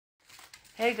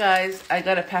Hey guys, I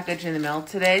got a package in the mail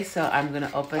today, so I'm gonna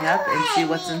open up and see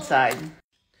what's inside.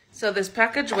 So this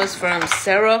package was from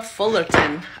Sarah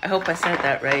Fullerton. I hope I said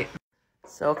that right.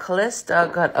 So Callista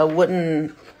got a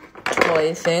wooden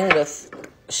toy thing with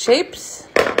shapes.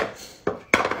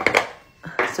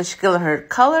 So she got her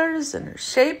colors and her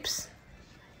shapes.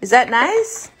 Is that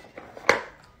nice?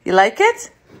 You like it?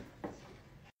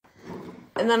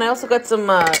 And then I also got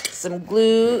some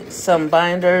glue, some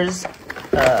binders.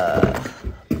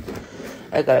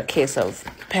 I got a case of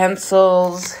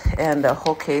pencils and a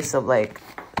whole case of like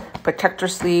protector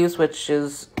sleeves, which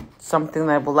is something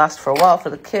that will last for a while for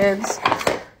the kids.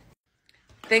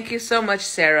 Thank you so much,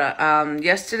 Sarah.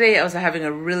 Yesterday I was having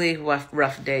a really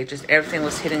rough day. Just everything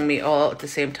was hitting me all at the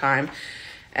same time,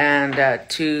 and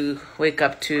to wake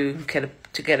up to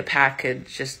get a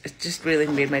package it just really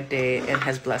made my day and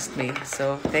has blessed me.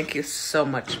 So thank you so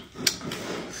much.